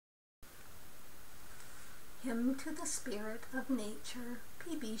Hymn to the Spirit of Nature,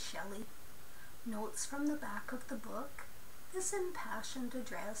 P.B. Shelley. Notes from the back of the book. This impassioned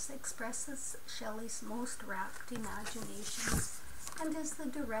address expresses Shelley's most rapt imaginations and is the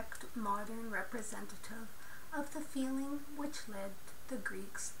direct modern representative of the feeling which led the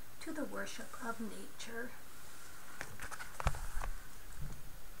Greeks to the worship of nature.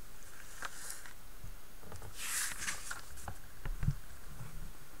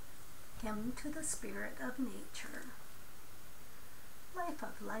 Hymn to the Spirit of Nature. Life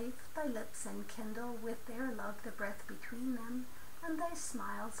of life, thy lips enkindle with their love the breath between them, and thy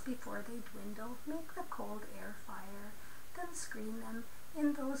smiles before they dwindle make the cold air fire, then screen them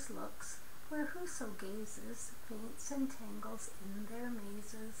in those looks where whoso gazes faints and tangles in their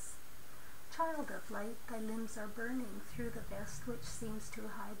mazes. Child of light, thy limbs are burning through the vest which seems to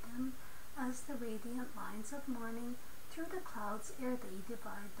hide them, as the radiant lines of morning through the clouds ere they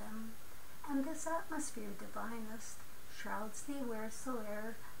divide them. And this atmosphere divinest shrouds thee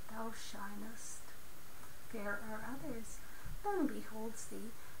wheresoe'er thou shinest. Fair are others, none beholds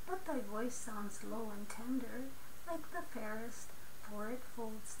thee, but thy voice sounds low and tender, like the fairest, for it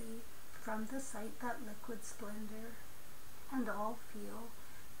folds thee from the sight that liquid splendor. And all feel,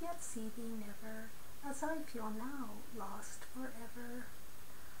 yet see thee never, as I feel now, lost forever.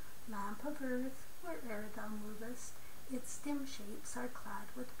 Lamp of earth, where'er thou movest, its dim shapes are clad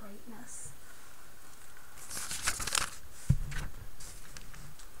with brightness.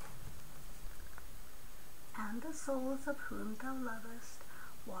 And the souls of whom thou lovest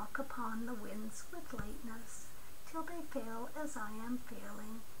walk upon the winds with lightness, till they fail as I am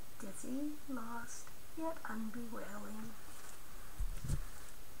failing, dizzy, lost, yet unbewailing.